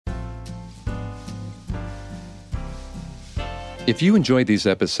If you enjoyed these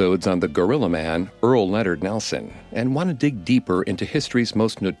episodes on the Gorilla Man, Earle Leonard Nelson, and want to dig deeper into history's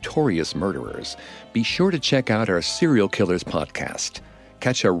most notorious murderers, be sure to check out our Serial Killers podcast.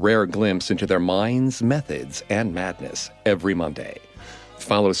 Catch a rare glimpse into their minds, methods, and madness every Monday.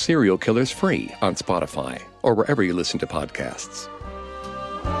 Follow Serial Killers free on Spotify or wherever you listen to podcasts.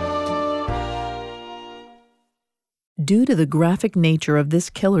 Due to the graphic nature of this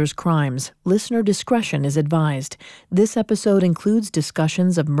killer's crimes, listener discretion is advised. This episode includes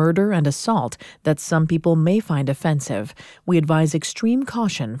discussions of murder and assault that some people may find offensive. We advise extreme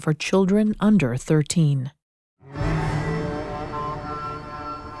caution for children under 13.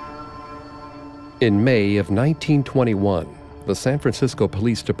 In May of 1921, the San Francisco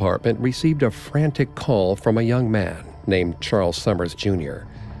Police Department received a frantic call from a young man named Charles Summers, Jr.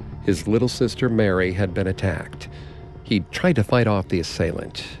 His little sister Mary had been attacked. He tried to fight off the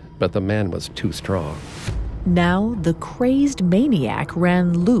assailant, but the man was too strong. Now, the crazed maniac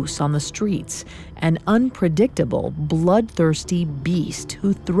ran loose on the streets, an unpredictable, bloodthirsty beast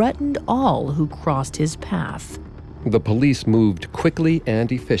who threatened all who crossed his path. The police moved quickly and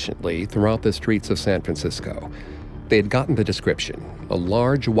efficiently throughout the streets of San Francisco. They had gotten the description: a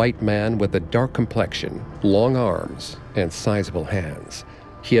large white man with a dark complexion, long arms, and sizable hands.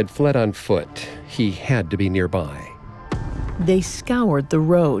 He had fled on foot. He had to be nearby. They scoured the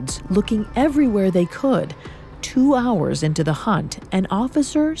roads, looking everywhere they could. 2 hours into the hunt, an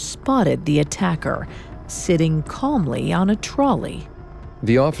officer spotted the attacker, sitting calmly on a trolley.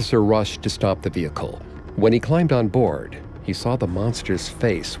 The officer rushed to stop the vehicle. When he climbed on board, he saw the monster's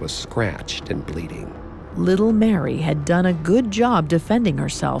face was scratched and bleeding. Little Mary had done a good job defending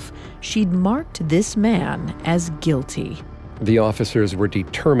herself. She'd marked this man as guilty. The officers were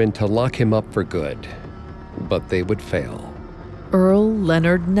determined to lock him up for good, but they would fail. Earle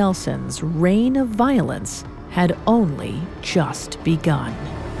Leonard Nelson's reign of violence had only just begun.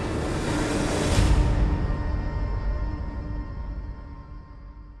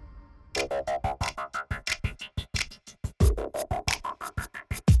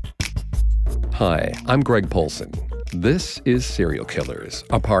 Hi, I'm Greg Polson. This is Serial Killers,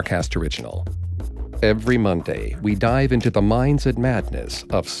 a Parcast original. Every Monday, we dive into the minds and madness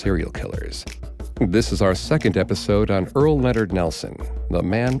of serial killers. This is our second episode on Earle Leonard Nelson, the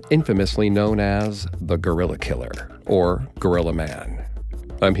man infamously known as the Gorilla Killer, or Gorilla Man.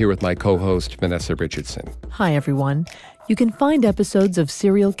 I'm here with my co-host, Vanessa Richardson. Hi, everyone. You can find episodes of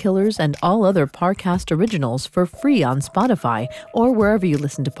Serial Killers and all other Parcast originals for free on Spotify or wherever you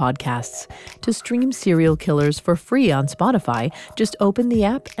listen to podcasts. To stream Serial Killers for free on Spotify, just open the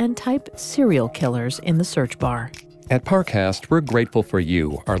app and type Serial Killers in the search bar. At Parcast, we're grateful for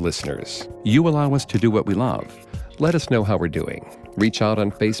you, our listeners. You allow us to do what we love. Let us know how we're doing. Reach out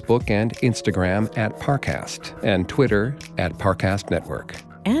on Facebook and Instagram at Parcast and Twitter at Parcast Network.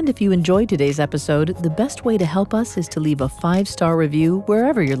 And if you enjoyed today's episode, the best way to help us is to leave a 5-star review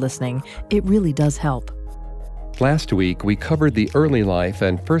wherever you're listening. It really does help. Last week, we covered the early life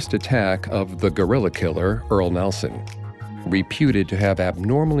and first attack of the gorilla killer, Earle Nelson. Reputed to have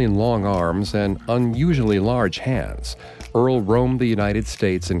abnormally long arms and unusually large hands, Earle roamed the United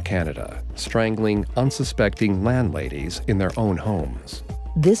States and Canada, strangling unsuspecting landladies in their own homes.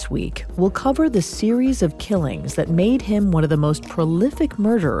 This week, we'll cover the series of killings that made him one of the most prolific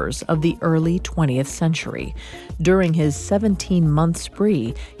murderers of the early 20th century. During his 17-month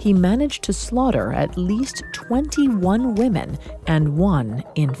spree, he managed to slaughter at least 21 women and 1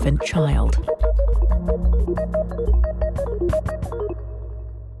 infant child.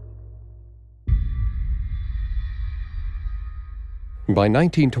 By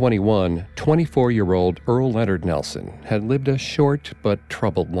 1921, 24-year-old Earle Leonard Nelson had lived a short but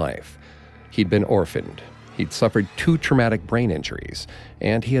troubled life. He'd been orphaned, he'd suffered 2 traumatic brain injuries,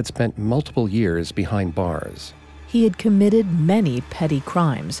 and he had spent multiple years behind bars. He had committed many petty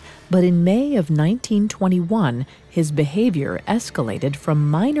crimes, but in May of 1921, his behavior escalated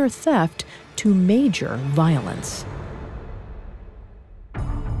from minor theft to major violence.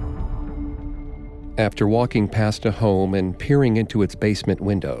 After walking past a home and peering into its basement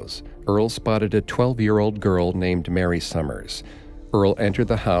windows, Earle spotted a 12-year-old girl named Mary Summers. Earle entered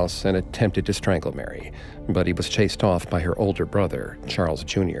the house and attempted to strangle Mary, but he was chased off by her older brother, Charles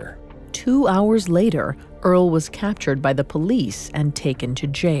Jr. 2 hours later, Earle was captured by the police and taken to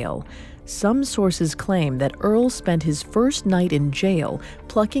jail. Some sources claim that Earle spent his first night in jail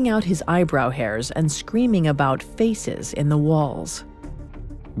plucking out his eyebrow hairs and screaming about faces in the walls.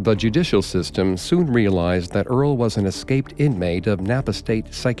 The judicial system soon realized that Earle was an escaped inmate of Napa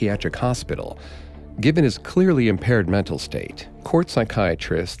State Psychiatric Hospital. Given his clearly impaired mental state, court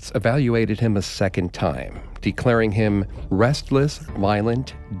psychiatrists evaluated him a second time, declaring him restless,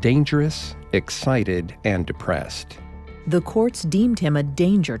 violent, dangerous, excited, and depressed. The courts deemed him a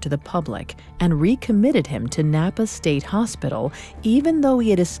danger to the public and recommitted him to Napa State Hospital, even though he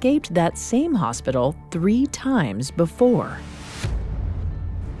had escaped that same hospital 3 times before.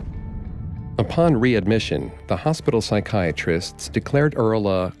 Upon readmission, the hospital psychiatrists declared Earle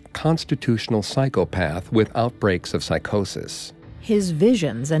a constitutional psychopath with outbreaks of psychosis. His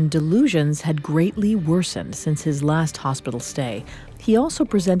visions and delusions had greatly worsened since his last hospital stay. He also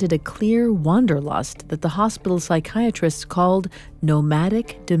presented a clear wanderlust that the hospital psychiatrists called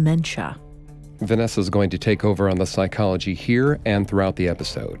nomadic dementia. Vanessa's going to take over on the psychology here and throughout the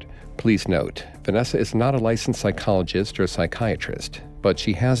episode. Please note, Vanessa is not a licensed psychologist or psychiatrist, but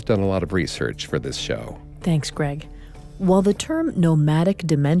she has done a lot of research for this show. Thanks, Greg. While the term nomadic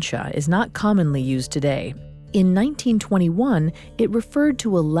dementia is not commonly used today, in 1921, it referred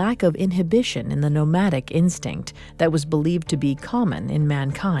to a lack of inhibition in the nomadic instinct that was believed to be common in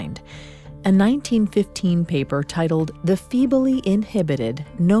mankind. A 1915 paper titled The Feebly Inhibited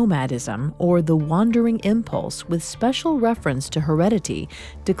Nomadism, or the Wandering Impulse with Special Reference to Heredity,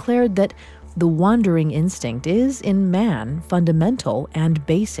 declared that the wandering instinct is, in man, fundamental and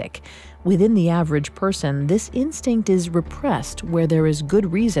basic. Within the average person, this instinct is repressed where there is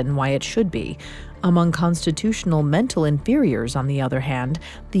good reason why it should be. Among constitutional mental inferiors, on the other hand,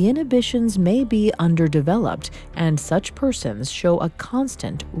 the inhibitions may be underdeveloped, and such persons show a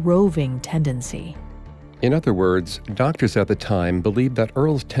constant roving tendency. In other words, doctors at the time believed that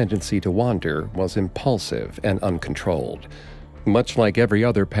Earle's tendency to wander was impulsive and uncontrolled. Much like every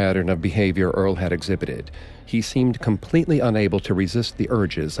other pattern of behavior Earle had exhibited, he seemed completely unable to resist the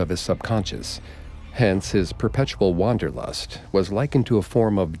urges of his subconscious. Hence, his perpetual wanderlust was likened to a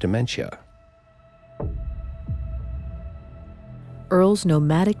form of dementia. Earle's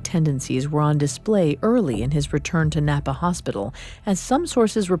nomadic tendencies were on display early in his return to Napa Hospital, as some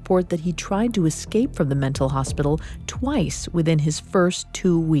sources report that he tried to escape from the mental hospital twice within his first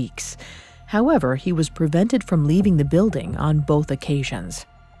 2 weeks. However, he was prevented from leaving the building on both occasions.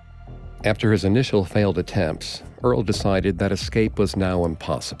 After his initial failed attempts, Earle decided that escape was now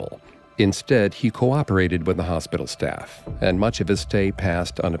impossible. Instead, he cooperated with the hospital staff, and much of his stay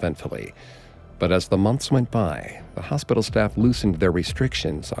passed uneventfully. But as the months went by, the hospital staff loosened their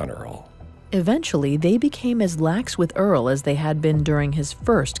restrictions on Earle. Eventually, they became as lax with Earle as they had been during his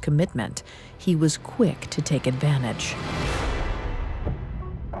first commitment. He was quick to take advantage.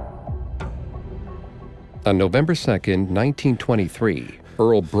 On November 2nd, 1923,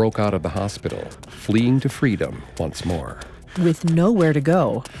 Earle broke out of the hospital, fleeing to freedom once more. With nowhere to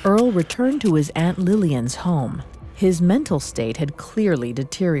go, Earle returned to his Aunt Lillian's home. His mental state had clearly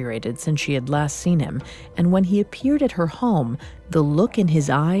deteriorated since she had last seen him, and when he appeared at her home, the look in his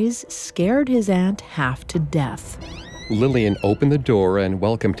eyes scared his aunt half to death. Lillian opened the door and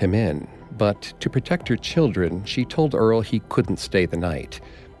welcomed him in, but to protect her children, she told Earle he couldn't stay the night.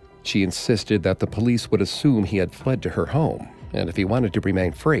 She insisted that the police would assume he had fled to her home, and if he wanted to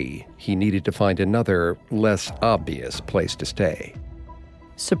remain free, he needed to find another, less obvious place to stay.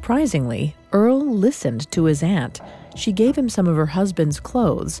 Surprisingly, Earle listened to his aunt. She gave him some of her husband's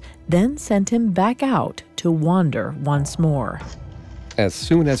clothes, then sent him back out to wander once more. As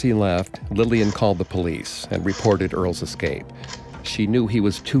soon as he left, Lillian called the police and reported Earle's escape. She knew he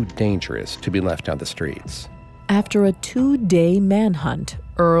was too dangerous to be left on the streets. After a 2-day manhunt,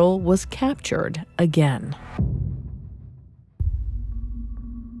 Earle was captured again.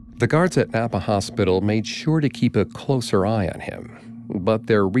 The guards at Napa Hospital made sure to keep a closer eye on him, but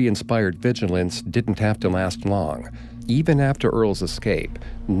their re-inspired vigilance didn't have to last long. Even after Earle's escape,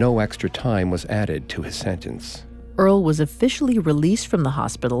 no extra time was added to his sentence. Earle was officially released from the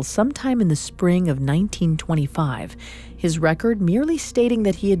hospital sometime in the spring of 1925, his record merely stating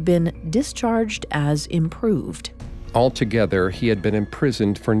that he had been discharged as improved. Altogether, he had been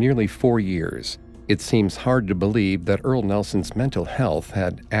imprisoned for nearly 4 years. It seems hard to believe that Earle Nelson's mental health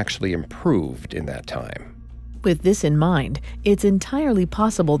had actually improved in that time. With this in mind, it's entirely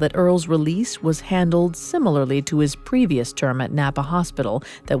possible that Earle's release was handled similarly to his previous term at Napa Hospital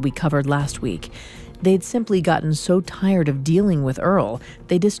that we covered last week. They'd simply gotten so tired of dealing with Earle,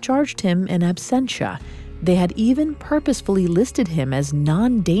 they discharged him in absentia. They had even purposefully listed him as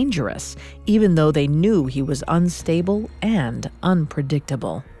non-dangerous, even though they knew he was unstable and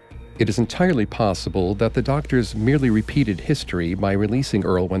unpredictable. It is entirely possible that the doctors merely repeated history by releasing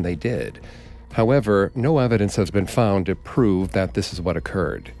Earle when they did. However, no evidence has been found to prove that this is what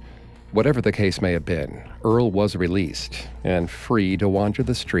occurred. Whatever the case may have been, Earle was released and free to wander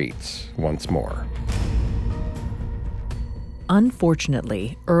the streets once more.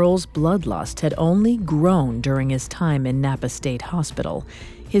 Unfortunately, Earle's bloodlust had only grown during his time in Napa State Hospital.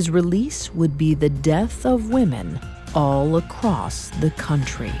 His release would be the death of women all across the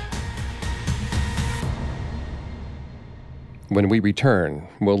country. When we return,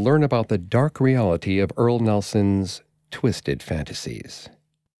 we'll learn about the dark reality of Earle Nelson's twisted fantasies.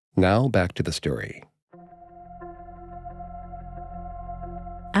 Now back to the story.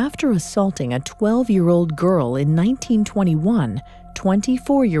 After assaulting a 12-year-old girl in 1921,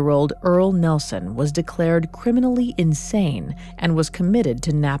 24-year-old Earle Nelson was declared criminally insane and was committed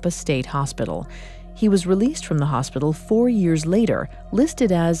to Napa State Hospital. He was released from the hospital 4 years later,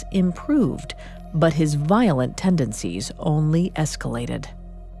 listed as improved, but his violent tendencies only escalated.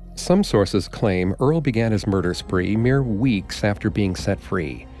 Some sources claim Earle began his murder spree mere weeks after being set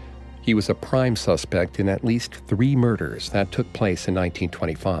free. He was a prime suspect in at least 3 murders that took place in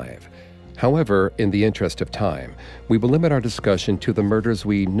 1925. However, in the interest of time, we will limit our discussion to the murders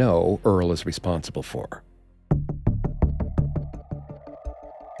we know Earle is responsible for.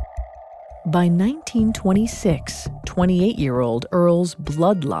 By 1926, 28-year-old Earle's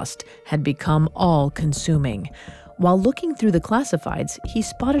bloodlust had become all-consuming. While looking through the classifieds, he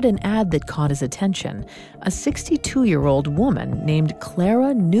spotted an ad that caught his attention. A 62-year-old woman named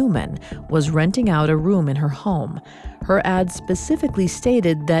Clara Newman was renting out a room in her home. Her ad specifically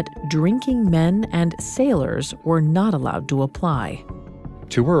stated that drinking men and sailors were not allowed to apply.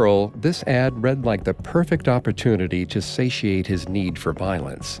 To Earle, this ad read like the perfect opportunity to satiate his need for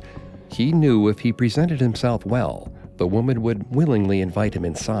violence. He knew if he presented himself well, the woman would willingly invite him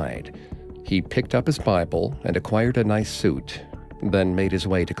inside. He picked up his Bible and acquired a nice suit, then made his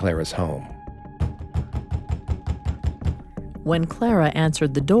way to Clara's home. When Clara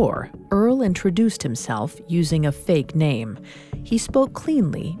answered the door, Earle introduced himself using a fake name. He spoke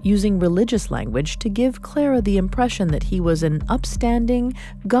cleanly, using religious language to give Clara the impression that he was an upstanding,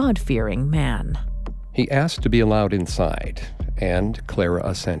 God-fearing man. He asked to be allowed inside, and Clara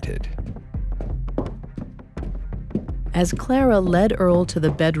assented. As Clara led Earle to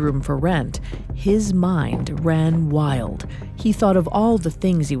the bedroom for rent, his mind ran wild. He thought of all the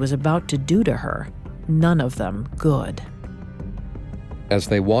things he was about to do to her, none of them good. As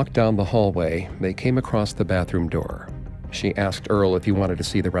they walked down the hallway, they came across the bathroom door. She asked Earle if he wanted to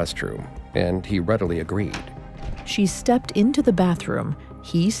see the restroom, and he readily agreed. She stepped into the bathroom.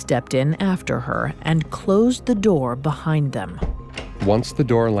 He stepped in after her and closed the door behind them. Once the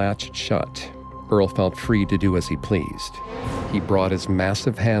door latched shut, Earle felt free to do as he pleased. He brought his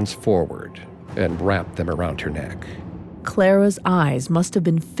massive hands forward and wrapped them around her neck. Clara's eyes must have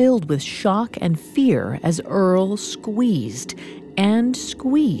been filled with shock and fear as Earle squeezed and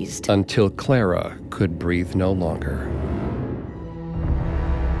squeezed until Clara could breathe no longer.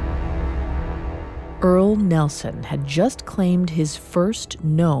 Earle Nelson had just claimed his first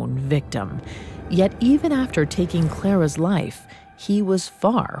known victim. Yet even after taking Clara's life, he was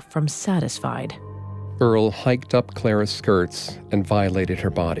far from satisfied. Earle hiked up Clara's skirts and violated her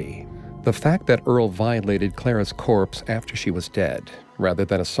body. The fact that Earle violated Clara's corpse after she was dead, rather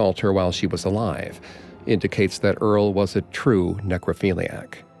than assault her while she was alive, indicates that Earle was a true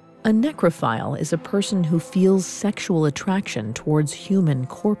necrophiliac. A necrophile is a person who feels sexual attraction towards human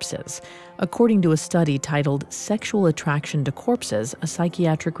corpses. According to a study titled Sexual Attraction to Corpses, a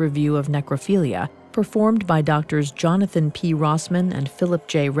Psychiatric Review of Necrophilia, performed by doctors Jonathan P. Rossman and Philip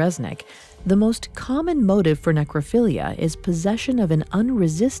J. Resnick, the most common motive for necrophilia is possession of an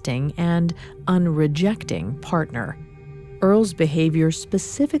unresisting and unrejecting partner. Earle's behavior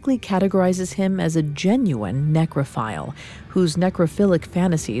specifically categorizes him as a genuine necrophile, whose necrophilic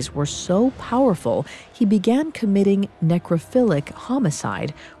fantasies were so powerful he began committing necrophilic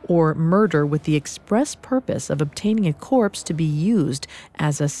homicide, or murder with the express purpose of obtaining a corpse to be used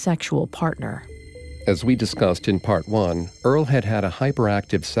as a sexual partner. As we discussed in Part 1, Earle had had a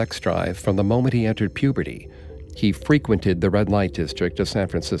hyperactive sex drive from the moment he entered puberty. He frequented the red light district of San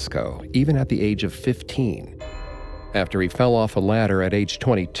Francisco, even at the age of 15. After he fell off a ladder at age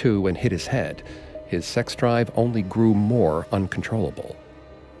 22 and hit his head, his sex drive only grew more uncontrollable.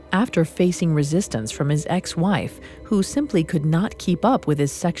 After facing resistance from his ex-wife, who simply could not keep up with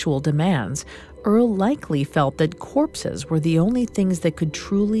his sexual demands, Earle likely felt that corpses were the only things that could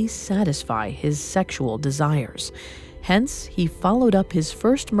truly satisfy his sexual desires. Hence, he followed up his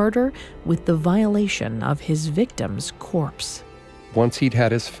first murder with the violation of his victim's corpse. Once he'd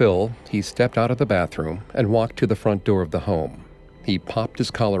had his fill, he stepped out of the bathroom and walked to the front door of the home. He popped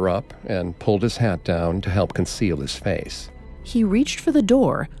his collar up and pulled his hat down to help conceal his face. He reached for the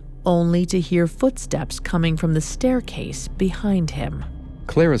door, only to hear footsteps coming from the staircase behind him.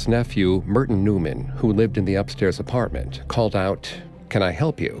 Clara's nephew, Merton Newman, who lived in the upstairs apartment, called out, "Can I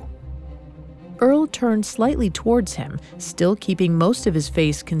help you?" Earle turned slightly towards him, still keeping most of his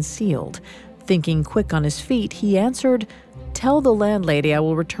face concealed. Thinking quick on his feet, he answered, "Tell the landlady I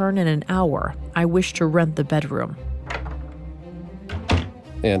will return in an hour. I wish to rent the bedroom."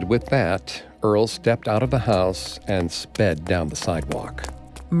 And with that, Earle stepped out of the house and sped down the sidewalk.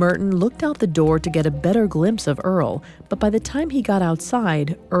 Merton looked out the door to get a better glimpse of Earle, but by the time he got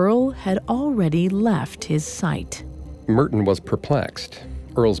outside, Earle had already left his sight. Merton was perplexed.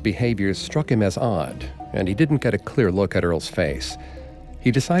 Earle's behavior struck him as odd, and he didn't get a clear look at Earle's face.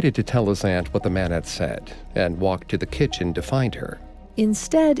 He decided to tell his aunt what the man had said and walked to the kitchen to find her.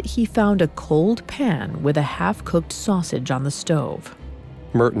 Instead, he found a cold pan with a half-cooked sausage on the stove.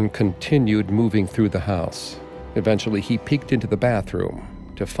 Merton continued moving through the house. Eventually, he peeked into the bathroom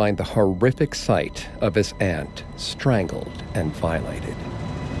to find the horrific sight of his aunt strangled and violated.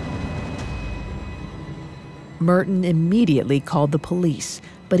 Merton immediately called the police,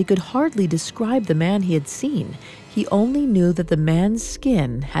 but he could hardly describe the man he had seen. He only knew that the man's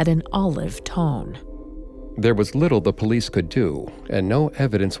skin had an olive tone. There was little the police could do, and no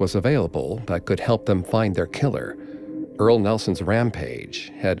evidence was available that could help them find their killer. Earle Nelson's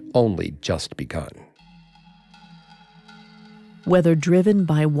rampage had only just begun. Whether driven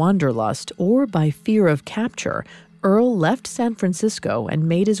by wanderlust or by fear of capture, Earle left San Francisco and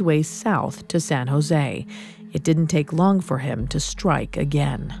made his way south to San Jose. It didn't take long for him to strike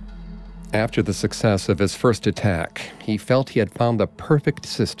again. After the success of his first attack, he felt he had found the perfect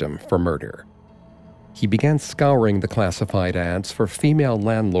system for murder. He began scouring the classified ads for female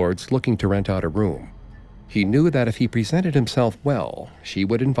landlords looking to rent out a room. He knew that if he presented himself well, she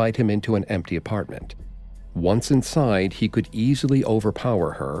would invite him into an empty apartment. Once inside, he could easily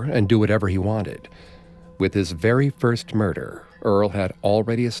overpower her and do whatever he wanted. With his very first murder, Earle had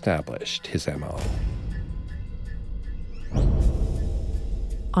already established his MO.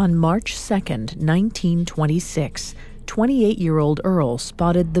 On March 2nd, 1926, 28-year-old Earle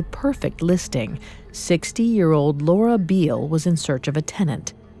spotted the perfect listing. 60-year-old Laura Beale was in search of a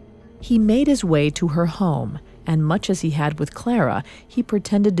tenant. He made his way to her home, and much as he had with Clara, he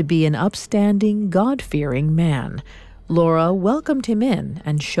pretended to be an upstanding, God-fearing man. Laura welcomed him in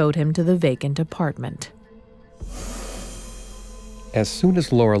and showed him to the vacant apartment. As soon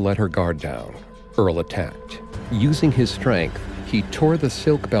as Laura let her guard down, Earle attacked. Using his strength, he tore the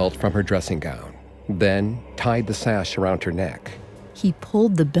silk belt from her dressing gown, then tied the sash around her neck. He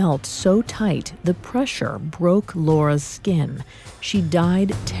pulled the belt so tight, the pressure broke Laura's skin. She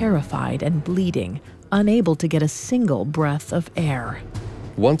died terrified and bleeding, unable to get a single breath of air.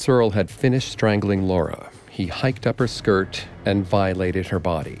 Once Earle had finished strangling Laura, he hiked up her skirt and violated her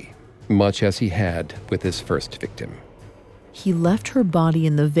body, much as he had with his first victim. He left her body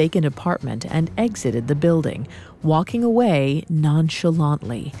in the vacant apartment and exited the building, walking away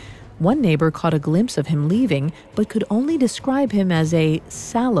nonchalantly. One neighbor caught a glimpse of him leaving, but could only describe him as a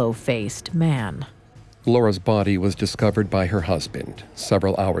sallow-faced man. Laura's body was discovered by her husband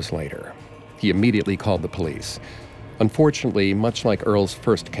several hours later. He immediately called the police. Unfortunately, much like Earle's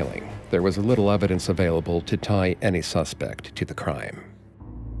first killing, there was little evidence available to tie any suspect to the crime.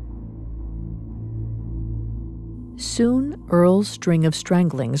 Soon, Earle's string of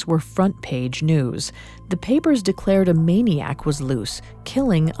stranglings were front-page news. The papers declared a maniac was loose,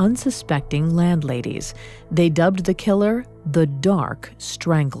 killing unsuspecting landladies. They dubbed the killer the Dark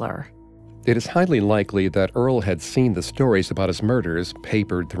Strangler. It is highly likely that Earle had seen the stories about his murders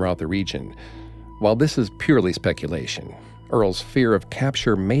papered throughout the region. While this is purely speculation, Earle's fear of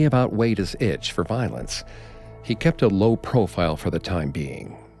capture may have outweighed his itch for violence. He kept a low profile for the time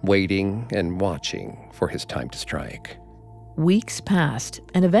being, waiting and watching for his time to strike. Weeks passed,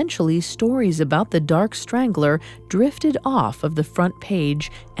 and eventually stories about the Dark Strangler drifted off of the front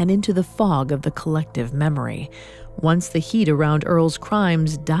page and into the fog of the collective memory. Once the heat around Earle's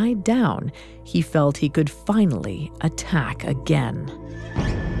crimes died down, he felt he could finally attack again.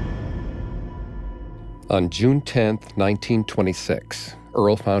 On June 10, 1926,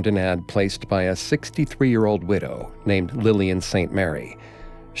 Earle found an ad placed by a 63-year-old widow named Lillian St. Mary.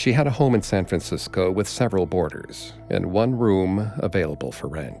 She had a home in San Francisco with several boarders and one room available for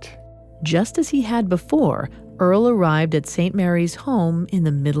rent. Just as he had before, Earle arrived at St. Mary's home in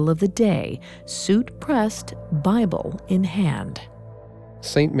the middle of the day, suit pressed, Bible in hand.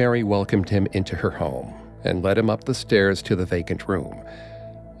 St. Mary welcomed him into her home and led him up the stairs to the vacant room.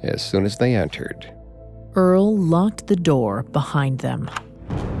 As soon as they entered, Earle locked the door behind them.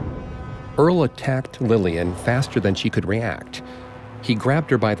 Earle attacked Lillian faster than she could react. He grabbed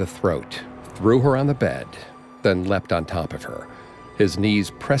her by the throat, threw her on the bed, then leapt on top of her, his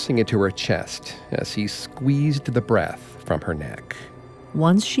knees pressing into her chest as he squeezed the breath from her neck.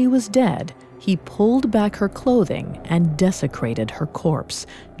 Once she was dead, he pulled back her clothing and desecrated her corpse,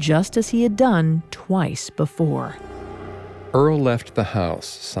 just as he had done twice before. Earle left the house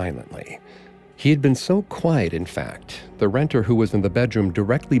silently. He had been so quiet, in fact, the renter who was in the bedroom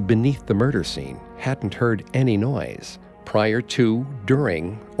directly beneath the murder scene hadn't heard any noise prior to,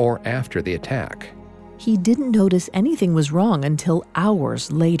 during, or after the attack. He didn't notice anything was wrong until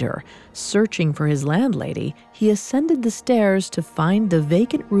hours later. Searching for his landlady, he ascended the stairs to find the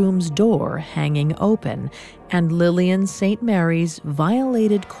vacant room's door hanging open and Lillian St. Mary's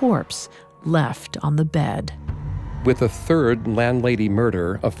violated corpse left on the bed. With a third landlady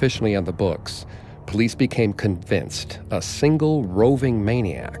murder officially on the books, police became convinced a single roving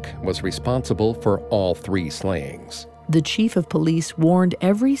maniac was responsible for all three slayings. The chief of police warned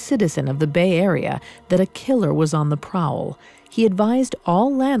every citizen of the Bay Area that a killer was on the prowl. He advised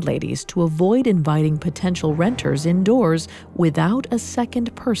all landladies to avoid inviting potential renters indoors without a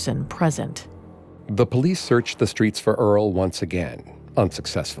second person present. The police searched the streets for Earle once again,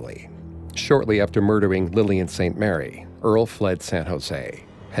 unsuccessfully. Shortly after murdering Lillian St. Mary, Earle fled San Jose,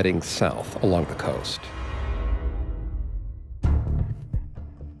 heading south along the coast.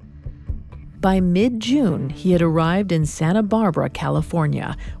 By mid-June, he had arrived in Santa Barbara,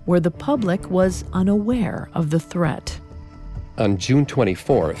 California, where the public was unaware of the threat. On June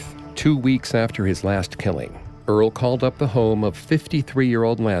 24th, 2 weeks after his last killing, Earle called up the home of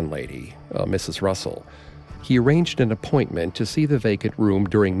 53-year-old landlady, Mrs. Russell. He arranged an appointment to see the vacant room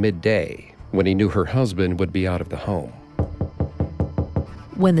during midday, when he knew her husband would be out of the home.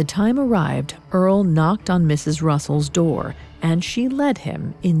 When the time arrived, Earle knocked on Mrs. Russell's door, and she led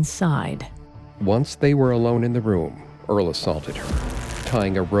him inside. Once they were alone in the room, Earle assaulted her,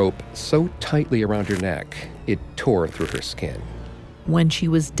 tying a rope so tightly around her neck it tore through her skin. When she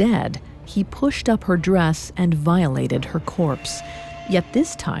was dead, he pushed up her dress and violated her corpse. Yet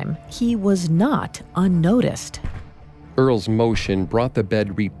this time, he was not unnoticed. Earle's motion brought the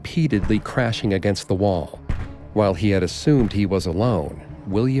bed repeatedly crashing against the wall. While he had assumed he was alone,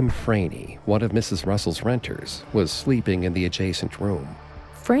 William Franey, one of Mrs. Russell's renters, was sleeping in the adjacent room.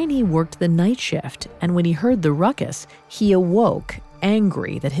 Franey worked the night shift, and when he heard the ruckus, he awoke,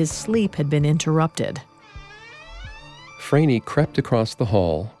 angry that his sleep had been interrupted. Franey crept across the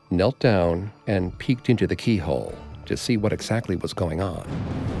hall, knelt down, and peeked into the keyhole to see what exactly was going on.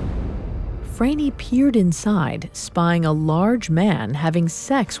 Franey peered inside, spying a large man having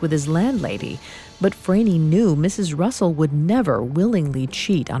sex with his landlady, but Franey knew Mrs. Russell would never willingly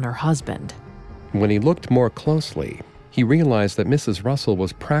cheat on her husband. When he looked more closely, he realized that Mrs. Russell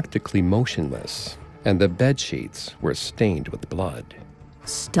was practically motionless, and the bedsheets were stained with blood.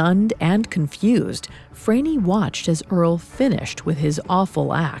 Stunned and confused, Franey watched as Earle finished with his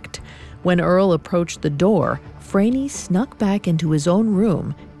awful act. When Earle approached the door, Franey snuck back into his own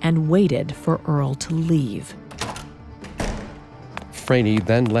room and waited for Earle to leave. Franey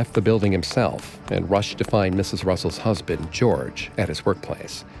then left the building himself and rushed to find Mrs. Russell's husband, George, at his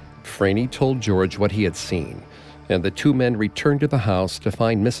workplace. Franey told George what he had seen, and the two men returned to the house to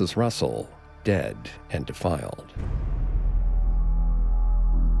find Mrs. Russell dead and defiled.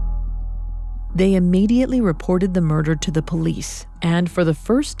 They immediately reported the murder to the police, and for the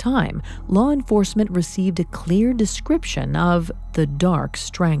first time, law enforcement received a clear description of the Dark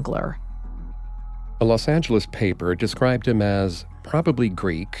Strangler. A Los Angeles paper described him as probably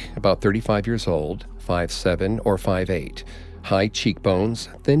Greek, about 35 years old, 5'7" or 5'8", high cheekbones,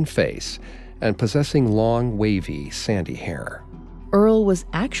 thin face, and possessing long, wavy, sandy hair. Earle was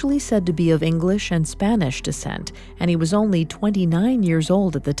actually said to be of English and Spanish descent, and he was only 29 years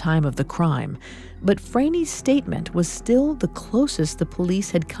old at the time of the crime. But Franey's statement was still the closest the police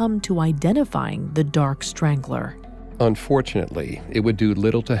had come to identifying the Dark Strangler. Unfortunately, it would do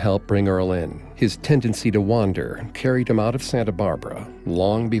little to help bring Earle in. His tendency to wander carried him out of Santa Barbara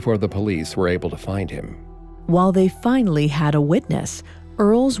long before the police were able to find him. While they finally had a witness,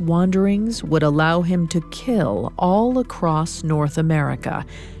 Earle's wanderings would allow him to kill all across North America.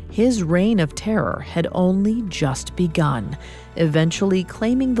 His reign of terror had only just begun, eventually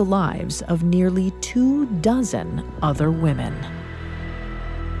claiming the lives of nearly 24 other women.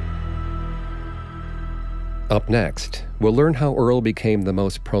 Up next, we'll learn how Earle became the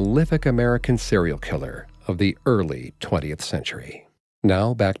most prolific American serial killer of the early 20th century.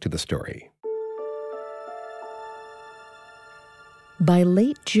 Now back to the story. By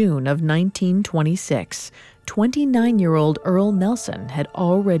late June of 1926, 29-year-old Earle Nelson had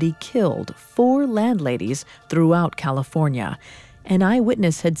already killed 4 landladies throughout California. An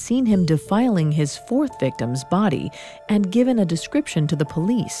eyewitness had seen him defiling his fourth victim's body and given a description to the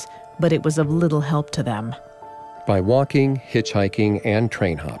police, but it was of little help to them. By walking, hitchhiking, and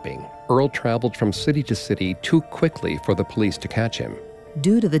train hopping, Earle traveled from city to city too quickly for the police to catch him.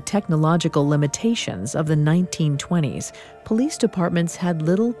 Due to the technological limitations of the 1920s, police departments had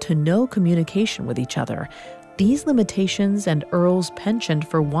little to no communication with each other. These limitations and Earle's penchant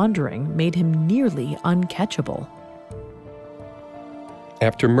for wandering made him nearly uncatchable.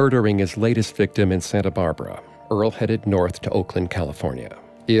 After murdering his latest victim in Santa Barbara, Earle headed north to Oakland, California.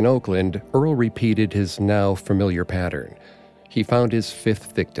 In Oakland, Earle repeated his now familiar pattern. He found his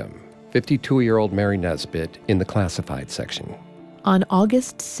fifth victim, 52-year-old Mary Nesbitt, in the classified section. On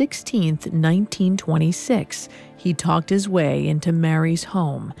August 16, 1926, he talked his way into Mary's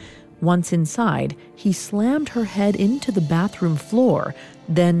home. Once inside, he slammed her head into the bathroom floor,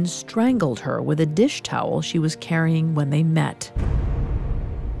 then strangled her with a dish towel she was carrying when they met.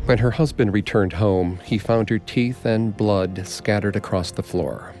 When her husband returned home, he found her teeth and blood scattered across the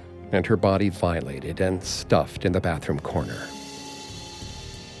floor, and her body violated and stuffed in the bathroom corner.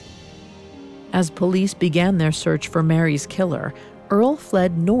 As police began their search for Mary's killer, Earle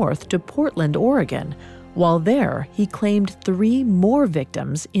fled north to Portland, Oregon. While there, he claimed 3 more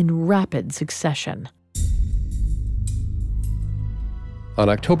victims in rapid succession. On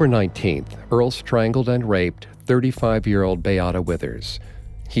October 19th, Earle strangled and raped 35-year-old Beata Withers.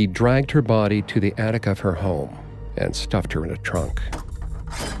 He dragged her body to the attic of her home and stuffed her in a trunk.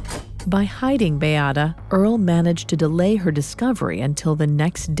 By hiding Beata, Earle managed to delay her discovery until the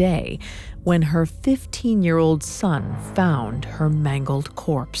next day, when her 15-year-old son found her mangled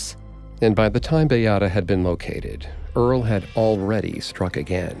corpse. And by the time Beata had been located, Earle had already struck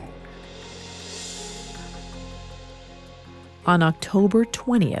again. On October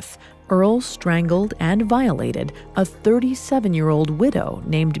 20th, Earle strangled and violated a 37-year-old widow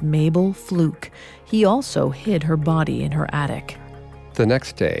named Mabel Fluke. He also hid her body in her attic. The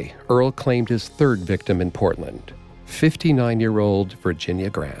next day, Earle claimed his third victim in Portland, 59-year-old Virginia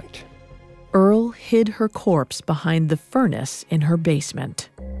Grant. Earle hid her corpse behind the furnace in her basement.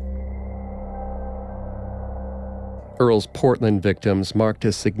 Earle's Portland victims marked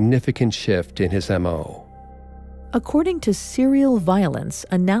a significant shift in his M.O. According to Serial Violence,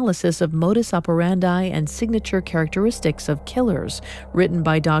 Analysis of Modus Operandi and Signature Characteristics of Killers, written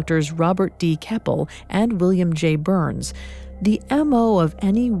by Drs. Robert D. Keppel and William J. Burns, the MO of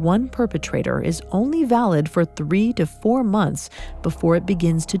any one perpetrator is only valid for 3 to 4 months before it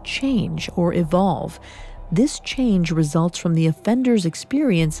begins to change or evolve. This change results from the offender's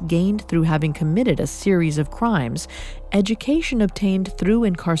experience gained through having committed a series of crimes, education obtained through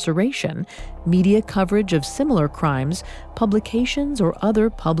incarceration, media coverage of similar crimes, publications or other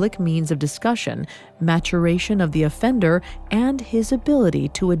public means of discussion, maturation of the offender, and his ability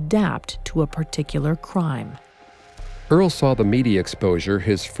to adapt to a particular crime. Earle saw the media exposure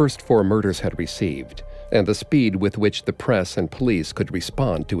his first 4 murders had received, and the speed with which the press and police could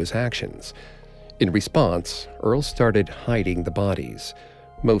respond to his actions. In response, Earle started hiding the bodies,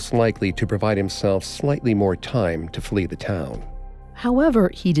 most likely to provide himself slightly more time to flee the town.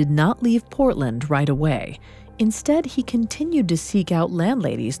 However, he did not leave Portland right away. Instead, he continued to seek out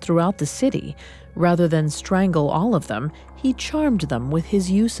landladies throughout the city. Rather than strangle all of them, he charmed them with his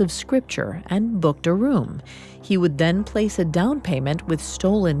use of scripture and booked a room. He would then place a down payment with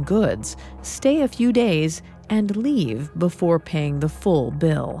stolen goods, stay a few days, and leave before paying the full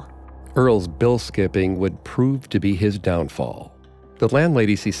bill. Earle's bill skipping would prove to be his downfall. The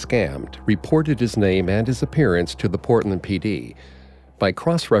landladies he scammed reported his name and his appearance to the Portland PD. By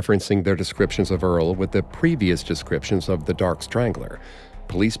cross-referencing their descriptions of Earle with the previous descriptions of the Dark Strangler,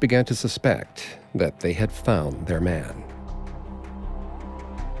 police began to suspect that they had found their man.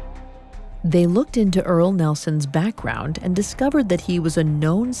 They looked into Earle Nelson's background and discovered that he was a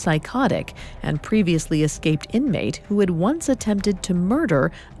known psychotic and previously escaped inmate who had once attempted to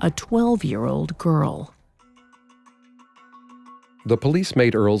murder a 12-year-old girl. The police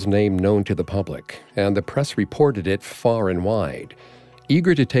made Earle's name known to the public, and the press reported it far and wide.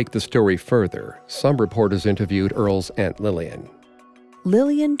 Eager to take the story further, some reporters interviewed Earle's Aunt Lillian.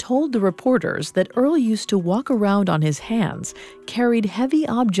 Lillian told the reporters that Earle used to walk around on his hands, carried heavy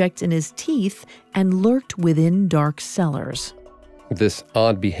objects in his teeth, and lurked within dark cellars. This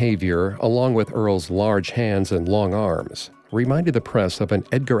odd behavior, along with Earle's large hands and long arms, reminded the press of an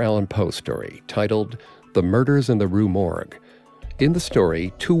Edgar Allan Poe story titled The Murders in the Rue Morgue. In the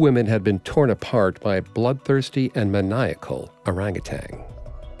story, 2 women had been torn apart by a bloodthirsty and maniacal orangutan.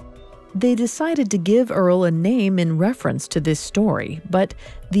 They decided to give Earle a name in reference to this story, but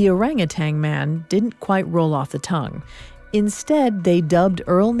the orangutan man didn't quite roll off the tongue. Instead, they dubbed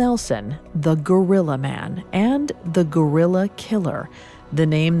Earle Nelson the Gorilla Man and the Gorilla Killer, the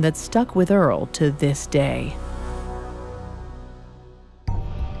name that stuck with Earle to this day.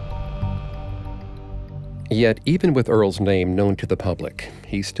 Yet, even with Earle's name known to the public,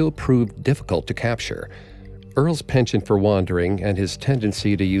 he still proved difficult to capture. Earle's penchant for wandering and his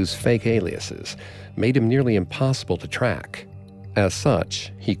tendency to use fake aliases made him nearly impossible to track. As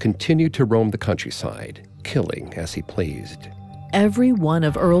such, he continued to roam the countryside, killing as he pleased. Every one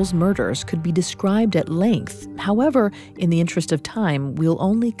of Earle's murders could be described at length. However, in the interest of time, we'll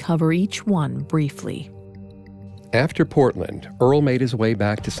only cover each one briefly. After Portland, Earle made his way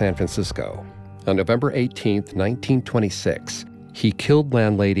back to San Francisco. On November 18, 1926, he killed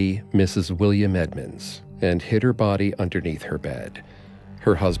landlady Mrs. William Edmonds and hid her body underneath her bed.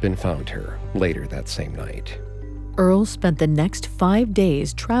 Her husband found her later that same night. Earle spent the next 5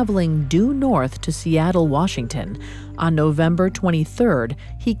 days traveling due north to Seattle, Washington. On November 23rd,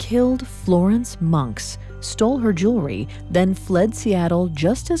 he killed Florence Monks, stole her jewelry, then fled Seattle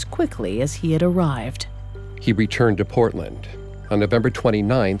just as quickly as he had arrived. He returned to Portland. On November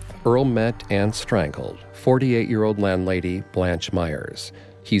 29th, Earle met and strangled 48-year-old landlady Blanche Myers.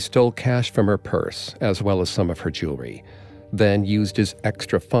 He stole cash from her purse as well as some of her jewelry, then used his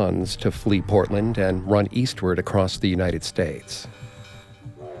extra funds to flee Portland and run eastward across the United States.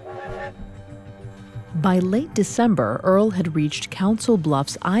 By late December, Earle had reached Council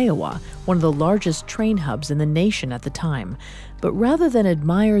Bluffs, Iowa, one of the largest train hubs in the nation at the time. But rather than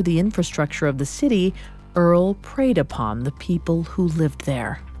admire the infrastructure of the city, Earle preyed upon the people who lived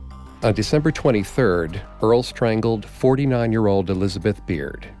there. On December 23rd, Earle strangled 49-year-old Elizabeth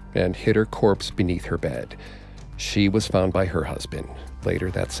Beard and hid her corpse beneath her bed. She was found by her husband later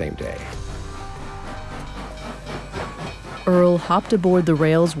that same day. Earle hopped aboard the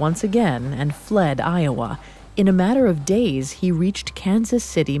rails once again and fled Iowa. In a matter of days, he reached Kansas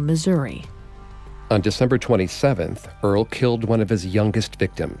City, Missouri. On December 27th, Earle killed one of his youngest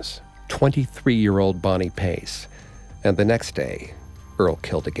victims, 23-year-old Bonnie Pace. And the next day, Earle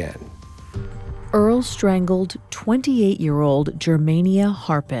killed again. Earle strangled 28-year-old Germania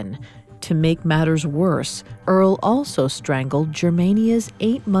Harpin. To make matters worse, Earle also strangled Germania's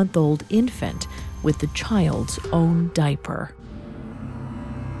 8-month-old infant with the child's own diaper.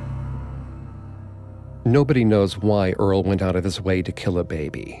 Nobody knows why Earle went out of his way to kill a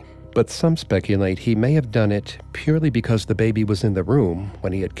baby, but some speculate he may have done it purely because the baby was in the room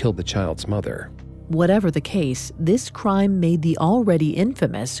when he had killed the child's mother. Whatever the case, this crime made the already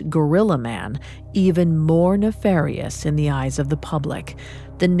infamous Gorilla Man even more nefarious in the eyes of the public.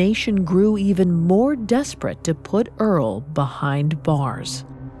 The nation grew even more desperate to put Earle behind bars.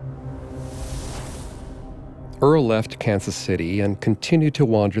 Earle left Kansas City and continued to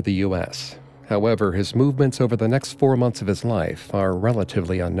wander the U.S. However, his movements over the next 4 months of his life are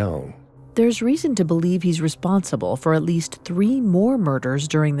relatively unknown. There's reason to believe he's responsible for at least 3 more murders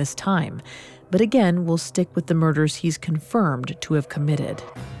during this time. But again, we'll stick with the murders he's confirmed to have committed.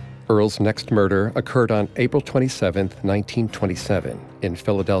 Earle's next murder occurred on April 27, 1927, in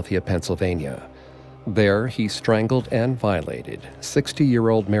Philadelphia, Pennsylvania. There, he strangled and violated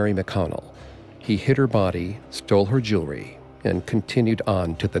 60-year-old Mary McConnell. He hid her body, stole her jewelry, and continued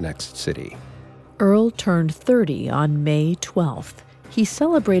on to the next city. Earle turned 30 on May 12th. He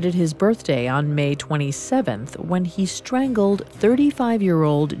celebrated his birthday on May 27th when he strangled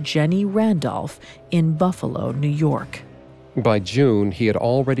 35-year-old Jenny Randolph in Buffalo, New York. By June, he had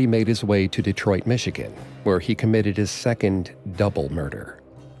already made his way to Detroit, Michigan, where he committed his second double murder.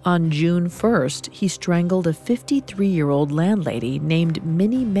 On June 1st, he strangled a 53-year-old landlady named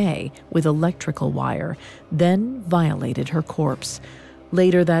Minnie May with electrical wire, then violated her corpse.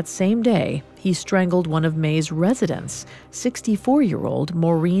 Later that same day, he strangled one of May's residents, 64-year-old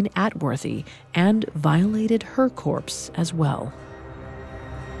Maureen Atworthy, and violated her corpse as well.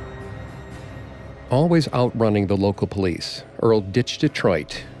 Always outrunning the local police, Earle ditched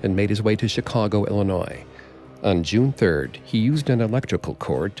Detroit and made his way to Chicago, Illinois. On June 3rd, he used an electrical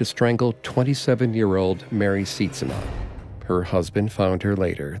cord to strangle 27-year-old Mary Sietsema. Her husband found her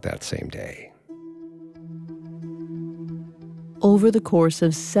later that same day. Over the course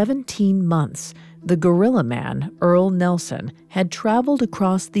of 17 months, the Gorilla Man, Earle Nelson, had traveled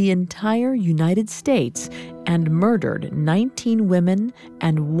across the entire United States and murdered 19 women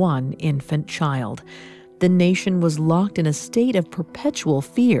and 1 infant child. The nation was locked in a state of perpetual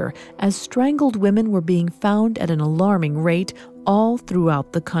fear as strangled women were being found at an alarming rate all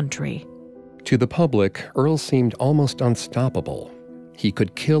throughout the country. To the public, Earle seemed almost unstoppable. He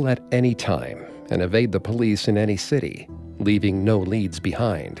could kill at any time and evade the police in any city, leaving no leads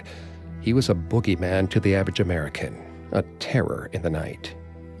behind. He was a boogeyman to the average American, a terror in the night.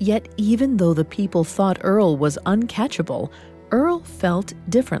 Yet even though the people thought Earle was uncatchable, Earle felt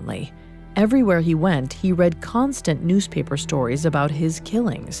differently. Everywhere he went, he read constant newspaper stories about his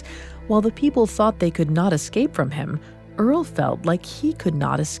killings. While the people thought they could not escape from him, Earle felt like he could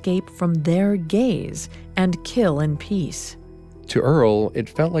not escape from their gaze and kill in peace. To Earle, it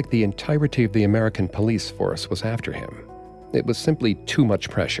felt like the entirety of the American police force was after him. It was simply too much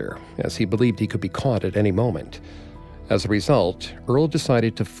pressure, as he believed he could be caught at any moment. As a result, Earle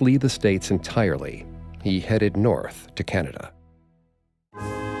decided to flee the States entirely. He headed north to Canada.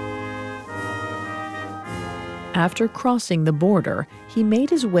 After crossing the border, he made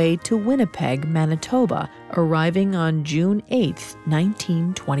his way to Winnipeg, Manitoba, arriving on June 8,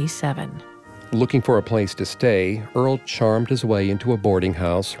 1927. Looking for a place to stay, Earle charmed his way into a boarding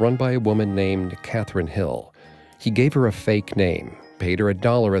house run by a woman named Catherine Hill. He gave her a fake name, paid her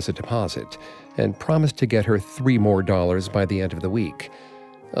 $1 as a deposit, and promised to get her $3 more by the end of the week.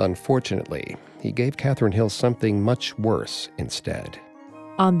 Unfortunately, he gave Catherine Hill something much worse instead.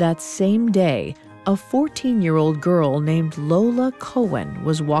 On that same day, a 14-year-old girl named Lola Cohen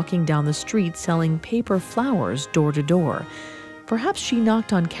was walking down the street selling paper flowers door to door. Perhaps she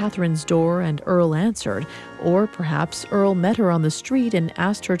knocked on Catherine's door and Earle answered, or perhaps Earle met her on the street and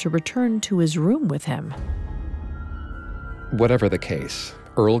asked her to return to his room with him. Whatever the case,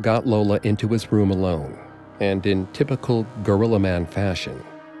 Earle got Lola into his room alone, and in typical Gorilla Man fashion,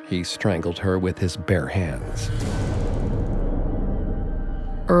 he strangled her with his bare hands.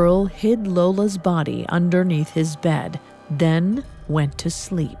 Earle hid Lola's body underneath his bed, then went to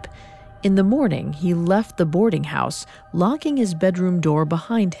sleep. In the morning, he left the boarding house, locking his bedroom door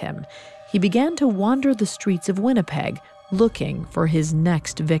behind him. He began to wander the streets of Winnipeg, looking for his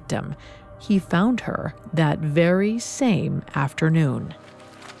next victim. He found her that very same afternoon.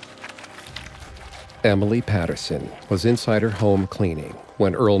 Emily Patterson was inside her home cleaning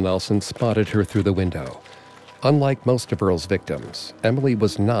when Earle Nelson spotted her through the window. Unlike most of Earle's victims, Emily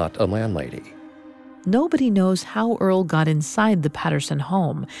was not a landlady. Nobody knows how Earle got inside the Patterson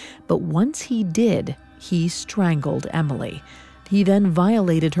home, but once he did, he strangled Emily. He then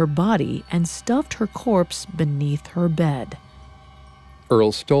violated her body and stuffed her corpse beneath her bed.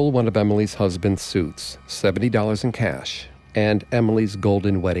 Earle stole one of Emily's husband's suits, $70 in cash, and Emily's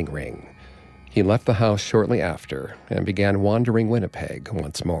golden wedding ring. He left the house shortly after and began wandering Winnipeg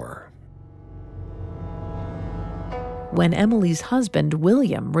once more. When Emily's husband,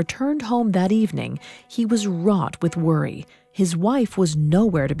 William, returned home that evening, he was wrought with worry. His wife was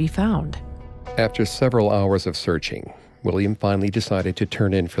nowhere to be found. After several hours of searching, William finally decided to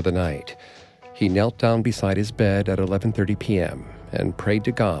turn in for the night. He knelt down beside his bed at 11:30 p.m. and prayed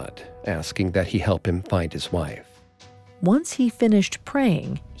to God, asking that he help him find his wife. Once he finished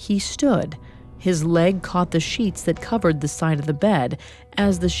praying, he stood. His leg caught the sheets that covered the side of the bed.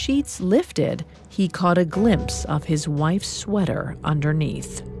 As the sheets lifted, he caught a glimpse of his wife's sweater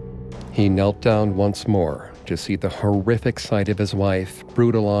underneath. He knelt down once more to see the horrific sight of his wife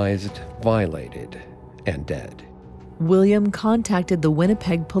brutalized, violated, and dead. William contacted the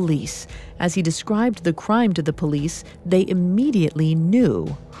Winnipeg police. As he described the crime to the police, they immediately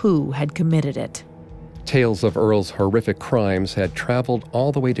knew who had committed it. Tales of Earle's horrific crimes had traveled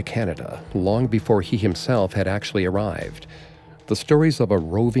all the way to Canada long before he himself had actually arrived. The stories of a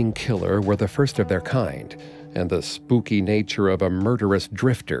roving killer were the first of their kind, and the spooky nature of a murderous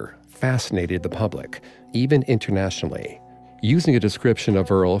drifter fascinated the public, even internationally. Using a description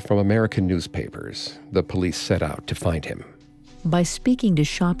of Earle from American newspapers, the police set out to find him. By speaking to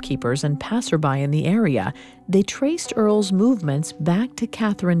shopkeepers and passerby in the area, they traced Earle's movements back to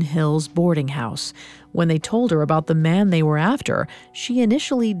Catherine Hill's boarding house. When they told her about the man they were after, she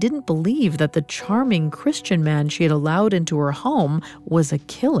initially didn't believe that the charming Christian man she had allowed into her home was a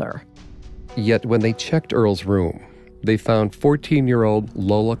killer. Yet when they checked Earle's room, they found 14-year-old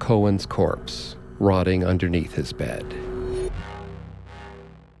Lola Cohen's corpse rotting underneath his bed.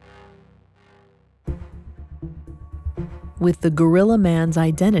 With the Gorilla Man's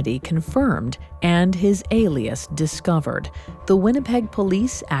identity confirmed and his alias discovered, the Winnipeg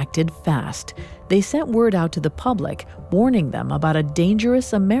police acted fast. They sent word out to the public, warning them about a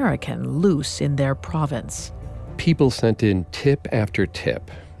dangerous American loose in their province. People sent in tip after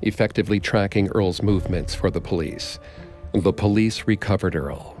tip, effectively tracking Earle's movements for the police. The police recovered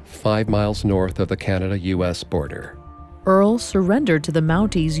Earle, 5 miles north of the Canada-U.S. border. Earle surrendered to the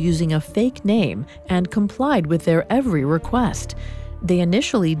Mounties using a fake name and complied with their every request. They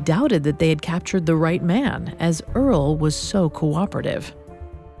initially doubted that they had captured the right man, as Earle was so cooperative.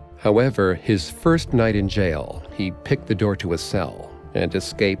 However, his first night in jail, he picked the door to his cell and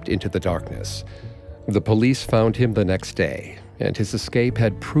escaped into the darkness. The police found him the next day, and his escape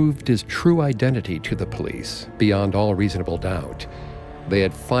had proved his true identity to the police beyond all reasonable doubt. They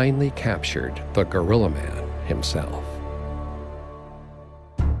had finally captured the Gorilla Man himself.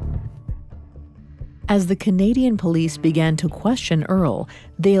 As the Canadian police began to question Earle,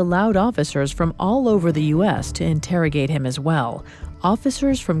 they allowed officers from all over the U.S. to interrogate him as well.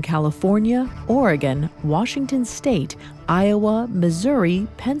 Officers from California, Oregon, Washington State, Iowa, Missouri,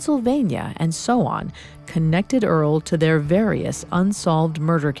 Pennsylvania, and so on connected Earle to their various unsolved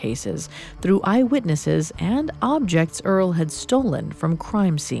murder cases through eyewitnesses and objects Earle had stolen from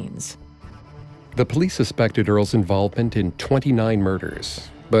crime scenes. The police suspected Earle's involvement in 29 murders,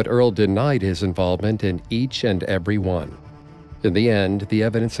 but Earle denied his involvement in each and every one. In the end, the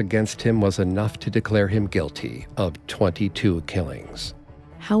evidence against him was enough to declare him guilty of 22 killings.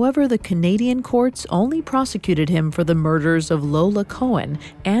 However, the Canadian courts only prosecuted him for the murders of Lola Cohen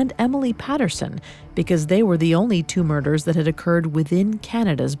and Emily Patterson because they were the only two murders that had occurred within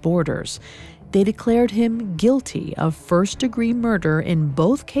Canada's borders. They declared him guilty of first-degree murder in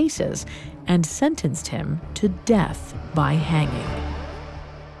both cases and sentenced him to death by hanging.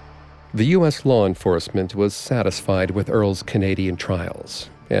 The U.S. law enforcement was satisfied with Earle's Canadian trials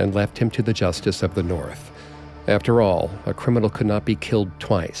and left him to the justice of the North. After all, a criminal could not be killed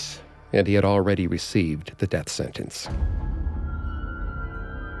twice, and he had already received the death sentence.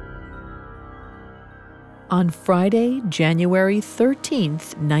 On Friday, January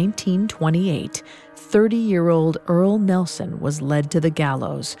 13th, 1928, 30-year-old Earle Nelson was led to the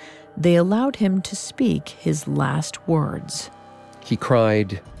gallows. They allowed him to speak his last words. He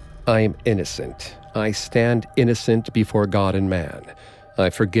cried, "I am innocent. I stand innocent before God and man. I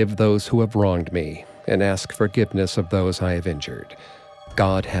forgive those who have wronged me and ask forgiveness of those I have injured.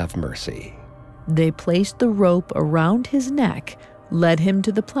 God have mercy." They placed the rope around his neck, led him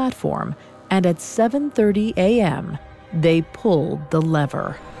to the platform, and at 7:30 a.m., they pulled the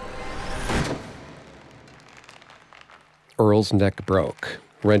lever. Earle's neck broke,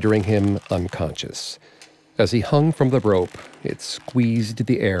 rendering him unconscious. As he hung from the rope, it squeezed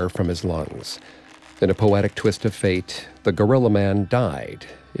the air from his lungs. In a poetic twist of fate, the Gorilla Man died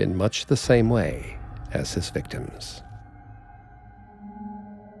in much the same way as his victims.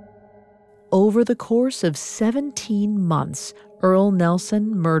 Over the course of 17 months, Earle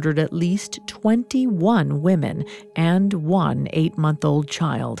Nelson murdered at least 21 women and one 8-month-old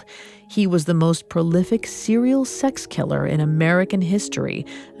child. He was the most prolific serial sex killer in American history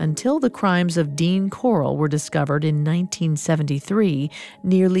until the crimes of Dean Corll were discovered in 1973,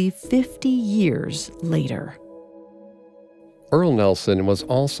 nearly 50 years later. Earle Nelson was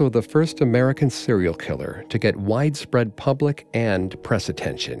also the first American serial killer to get widespread public and press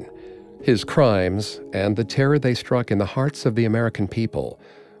attention. His crimes, and the terror they struck in the hearts of the American people,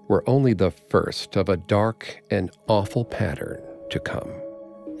 were only the first of a dark and awful pattern to come.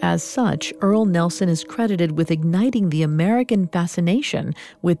 As such, Earle Nelson is credited with igniting the American fascination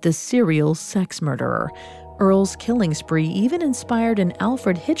with the serial sex murderer. Earle's killing spree even inspired an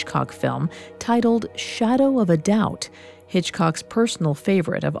Alfred Hitchcock film titled Shadow of a Doubt, Hitchcock's personal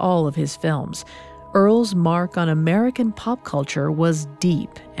favorite of all of his films. Earle's mark on American pop culture was deep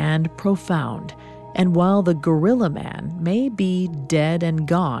and profound, and while the Gorilla Man may be dead and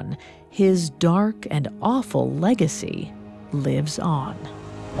gone, his dark and awful legacy lives on.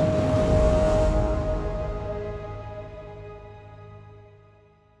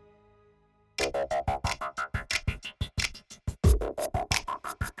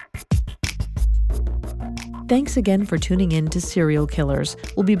 Thanks again for tuning in to Serial Killers.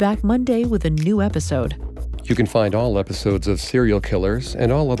 We'll be back Monday with a new episode. You can find all episodes of Serial Killers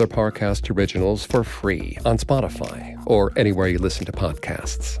and all other Parcast originals for free on Spotify or anywhere you listen to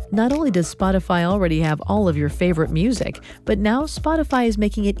podcasts. Not only does Spotify already have all of your favorite music, but now Spotify is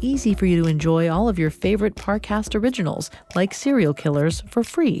making it easy for you to enjoy all of your favorite Parcast originals, like Serial Killers, for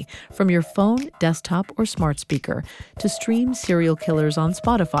free from your phone, desktop, or smart speaker. To stream Serial Killers on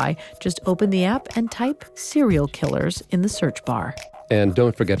Spotify, just open the app and type Serial Killers in the search bar. And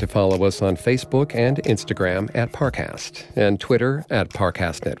don't forget to follow us on Facebook and Instagram at Parcast and Twitter at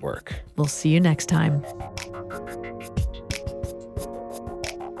Parcast Network. We'll see you next time.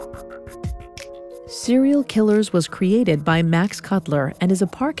 Serial Killers was created by Max Cutler and is a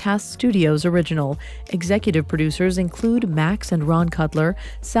Parcast Studios original. Executive producers include Max and Ron Cutler,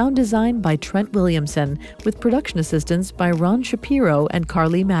 sound design by Trent Williamson, with production assistance by Ron Shapiro and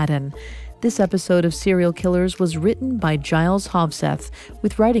Carly Madden. This episode of Serial Killers was written by Giles Hovseth,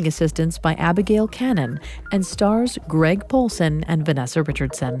 with writing assistance by Abigail Cannon, and stars Greg Polson and Vanessa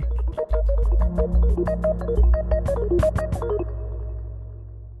Richardson.